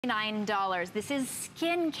$9. This is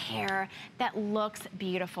skincare that looks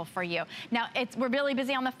beautiful for you. Now, we're really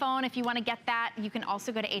busy on the phone. If you want to get that, you can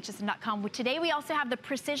also go to hsn.com. Today, we also have the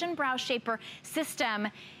Precision Brow Shaper System.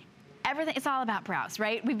 Everything, it's all about brows,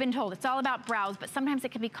 right? We've been told it's all about brows, but sometimes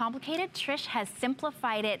it can be complicated. Trish has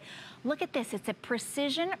simplified it. Look at this, it's a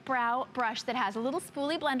precision brow brush that has a little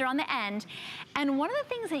spoolie blender on the end. And one of the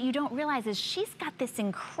things that you don't realize is she's got this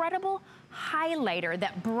incredible highlighter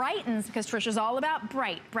that brightens, because Trish is all about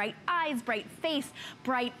bright eyes, bright face,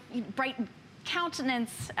 bright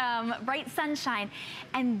countenance, bright sunshine.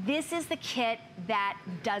 And this is the kit that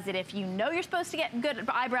does it. If you know you're supposed to get good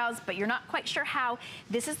eyebrows, but you're not quite sure how,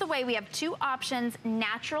 this is the way. We have two options: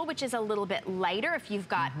 natural, which is a little bit lighter if you've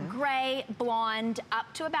got gray, blonde,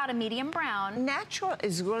 up to about a medium brown. Natural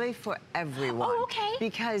is really for everyone. Oh, okay.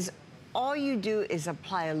 Because all you do is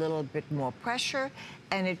apply a little bit more pressure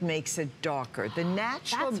and it makes it darker. The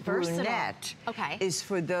natural brunette is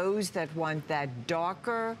for those that want that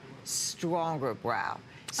darker, stronger brow.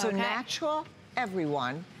 So natural,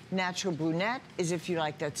 everyone. Natural brunette is if you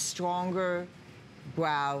like that stronger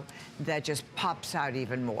brow that just pops out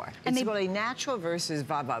even more. And it's really natural versus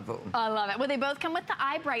va-va-voom. I love it. Well, they both come with the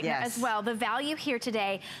eye brightener as well. The value here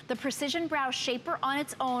today, the Precision Brow Shaper on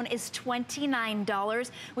its own is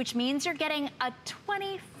 $29, which means you're getting a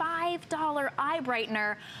 $25 eye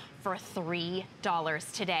brightener for $3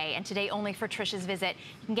 today, and today only for Trish's visit.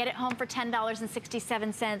 You can get it home for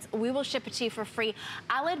 $10.67. We will ship it to you for free.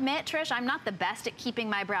 I'll admit, Trish, I'm not the best at keeping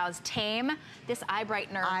my brows tame. This eye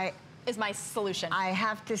brightener is my solution. I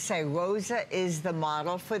have to say, Rosa is the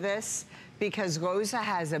model for this, because Rosa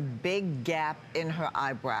has a big gap in her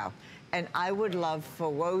eyebrow. And I would love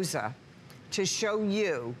for Rosa to show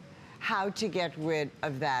you how to get rid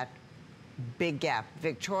of that big gap.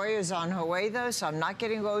 Victoria's on her way though, so I'm not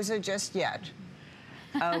getting Rosa just yet.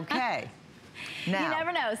 Okay. Now, you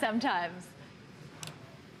never know sometimes.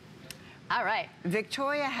 All right.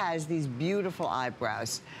 Victoria has these beautiful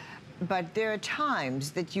eyebrows, but there are times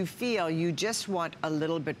that you feel you just want a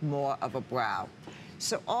little bit more of a brow.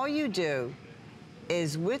 So all you do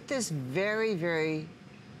is, with this very, very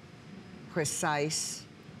precise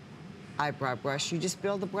eyebrow brush, you just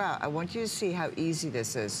build the brow. I want you to see how easy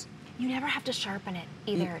this is. You never have to sharpen it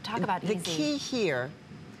either. Talk about easy. The key here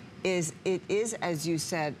is, it is, as you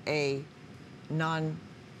said, a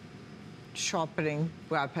non-sharpening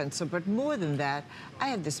brow pencil, but more than that, I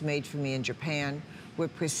had this made for me in Japan, where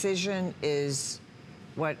precision is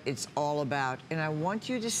what it's all about. And I want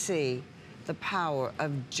you to see the power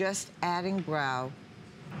of just adding brow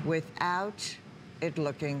without it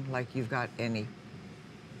looking like you've got any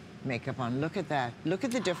makeup on. Look at that. Look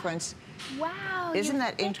at the difference. Wow. Isn't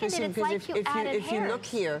that interesting? Because if you look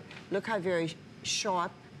here, look how very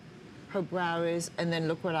sharp her brow is, and then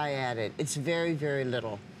look what I added. It's very, very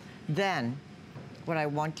little. Then, what I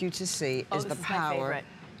want you to see is the power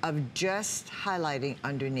of just highlighting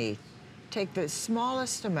underneath. Take the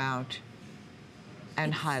smallest amount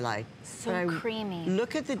and highlight. So creamy.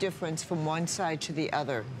 Look at the difference from one side to the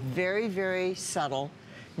other. Very, very subtle.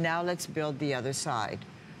 Now let's build the other side.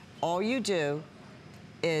 All you do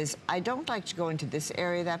is, I don't like to go into this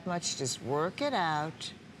area that much, just work it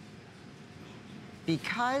out.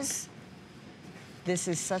 Because this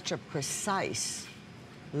is such a precise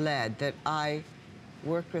lead that I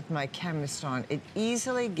worked with my chemist on, it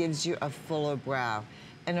easily gives you a fuller brow.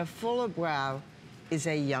 And a fuller brow is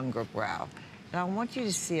a younger brow. And I want you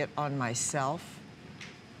to see it on myself.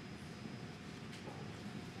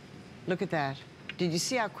 Look at that. Did you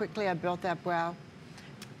see how quickly I built that brow?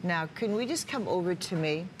 Now, can we just come over to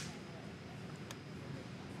me?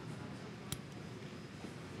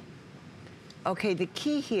 Okay, the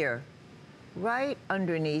key here, right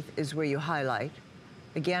underneath is where you highlight.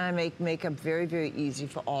 Again, I make makeup very, very easy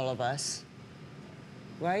for all of us.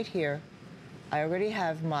 Right here, I already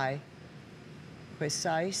have my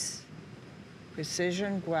precision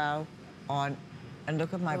brow on, and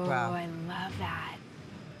look at my brow. Oh, I love that.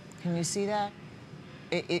 Can you see that?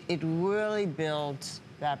 It really builds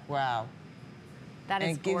that brow. That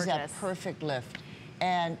is gorgeous. And it gives that perfect lift.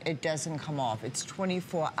 And it doesn't come off. It's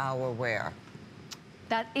 24-hour wear.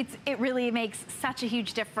 It really makes such a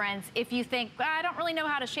huge difference. If you think, I don't really know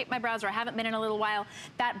how to shape my brows, or I haven't been in a little while,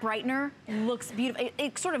 that brightener looks beautiful.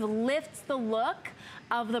 It sort of lifts the look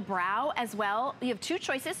of the brow as well. You have two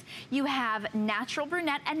choices. You have natural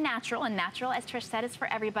brunette and natural, as Trish said, is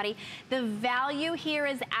for everybody. The value here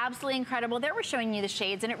is absolutely incredible. There we're showing you the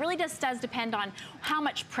shades, and it really just does depend on how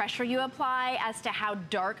much pressure you apply as to how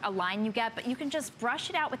dark a line you get, but you can just brush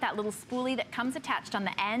it out with that little spoolie that comes attached on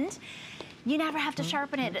the end. You never have to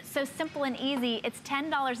sharpen it. It's so simple and easy. It's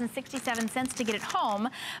 $10.67 to get it home,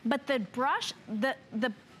 but the brush, the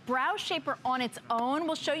brow shaper on its own,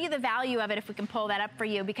 we'll show you the value of it if we can pull that up for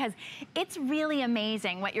you, because it's really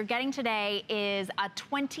amazing. What you're getting today is a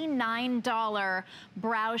 $29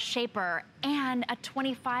 brow shaper and a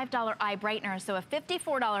 $25 eye brightener, so a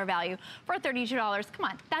 $54 value for $32. Come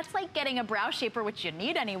on, that's like getting a brow shaper, which you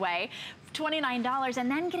need anyway, $29, and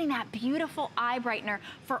then getting that beautiful eye brightener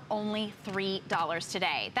for only $3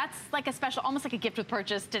 today. That's like a special, almost like a gift with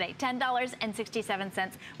purchase today,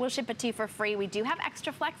 $10.67. We'll ship it to you for free. We do have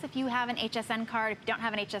extra flex if you have an HSN card. If you don't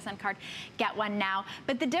have an HSN card, get one now.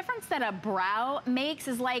 But the difference that a brow makes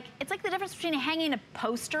is like, it's like the difference between hanging a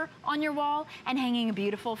poster on your wall and hanging a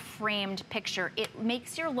beautiful framed picture. It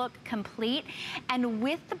makes your look complete. And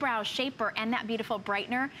with the brow shaper and that beautiful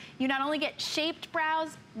brightener, you not only get shaped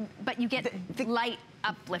brows, but you get light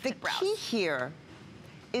uplifted brows. The key here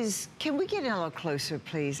is, can we get in a little closer,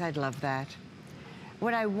 please? I'd love that.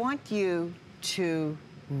 What I want you to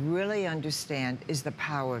really understand is the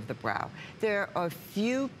power of the brow. There are a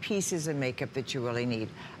few pieces of makeup that you really need.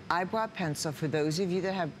 Eyebrow pencil, for those of you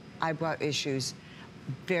that have eyebrow issues,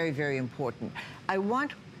 very, very important. I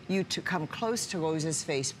want you to come close to Rosa's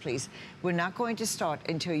face, please. We're not going to start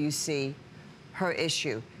until you see her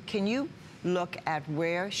issue. Can you look at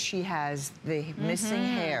where she has the missing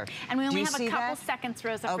hair? And we only have a couple seconds,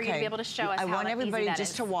 Rosa, for you to be able to show us how easy that is. I want everybody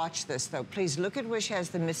just to watch this, though. Please look at where she has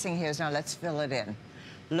the missing hairs. Now let's fill it in.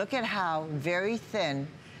 Look at how very thin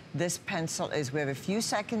this pencil is. We have a few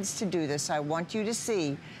seconds to do this. I want you to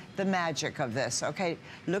see the magic of this, okay?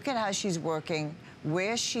 Look at how she's working,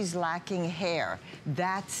 where she's lacking hair.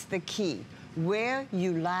 That's the key. Where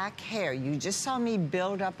you lack hair, you just saw me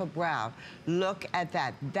build up a brow. Look at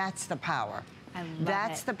that. That's the power. I love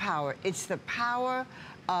That's the power. It's the power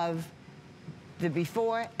of the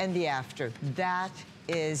before and the after. That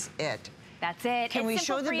is it. That's it. Can we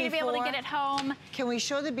show the for you to be able to get it home. Can we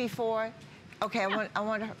show the before? Okay, Yeah. I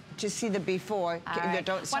want to see the before. Right.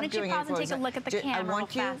 Don't stop Why don't you doing pause it, and take a look at the camera I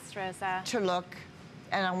want real you fast, Rosa. to look,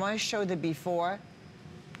 and I want to show the before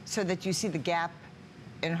so that you see the gap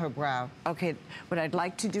in her brow. Okay, what I'd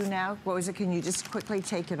like to do now, Rosa, can you just quickly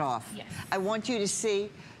take it off? Yes. I want you to see,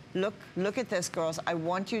 look at this, girls. I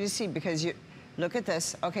want you to see, because you, look at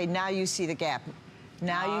this. Okay, now you see the gap.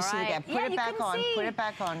 Now you see the gap. Put it back on. Put it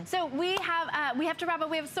back on. So we have to wrap up.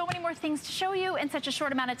 We have so many more things to show you in such a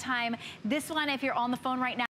short amount of time. This one, if you're on the phone right now,